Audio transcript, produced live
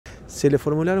Se le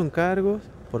formularon cargos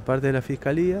por parte de la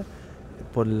Fiscalía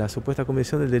por la supuesta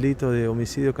comisión del delito de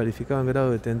homicidio calificado en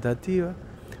grado de tentativa,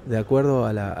 de acuerdo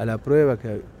a la prueba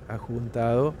que ha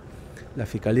juntado la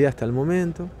Fiscalía hasta el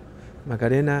momento.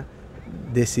 Macarena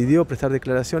decidió prestar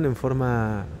declaración en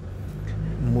forma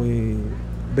muy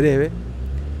breve,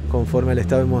 conforme al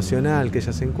estado emocional que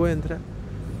ella se encuentra.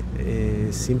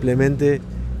 Simplemente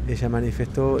ella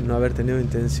manifestó no haber tenido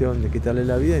intención de quitarle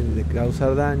la vida ni de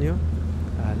causar daño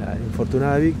a la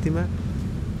infortunada víctima.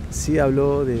 Sí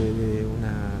habló de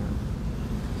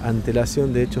una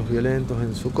antelación de hechos violentos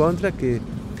en su contra, que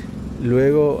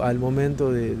luego, al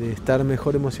momento de estar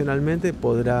mejor emocionalmente,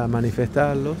 podrá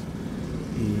manifestarlos.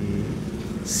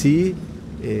 Y sí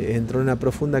entró en una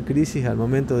profunda crisis al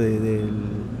momento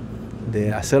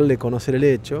de hacerle conocer el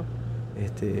hecho.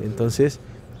 Entonces,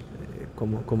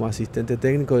 como asistente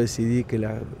técnico, decidí que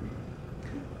la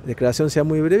declaración sea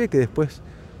muy breve, que después,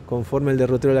 conforme el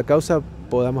derrotero de la causa,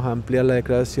 podamos ampliar la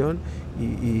declaración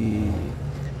y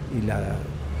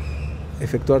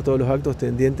efectuar todos los actos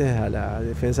tendientes a la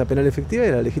defensa penal efectiva y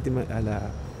a la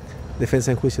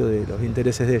defensa en juicio de los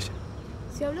intereses de ella.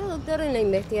 Se habló, doctor, en la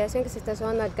investigación que se está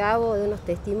llevando a cabo de unos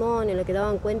testimonios en los que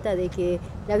daban cuenta de que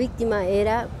la víctima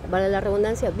era, para la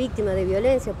redundancia, víctima de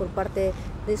violencia por parte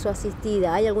de su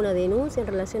asistida. ¿Hay alguna denuncia en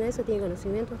relación a eso? ¿Tiene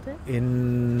conocimiento usted?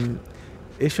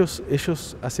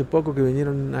 Ellos hace poco que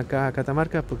vinieron acá a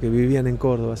Catamarca porque vivían en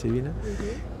Córdoba, Silvina,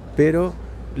 pero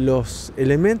los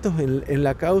elementos en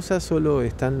la causa solo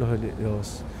están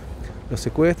los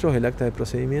secuestros, el acta de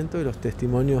procedimiento y los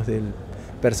testimonios del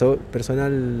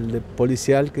personal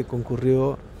policial que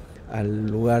concurrió al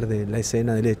lugar de la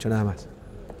escena del hecho, nada más.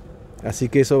 Así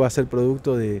que eso va a ser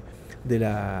producto del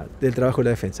trabajo de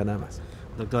la defensa, nada más.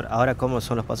 Doctor, ahora, ¿cómo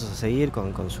son los pasos a seguir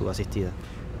con su asistida?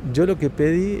 Yo lo que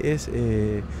pedí es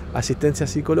asistencia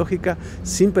psicológica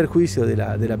sin perjuicio de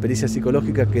la pericia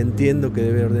psicológica que entiendo que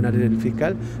debe ordenar el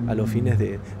fiscal a los fines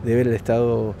de ver el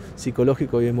estado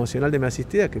psicológico y emocional de mi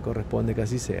asistida, que corresponde que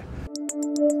así sea.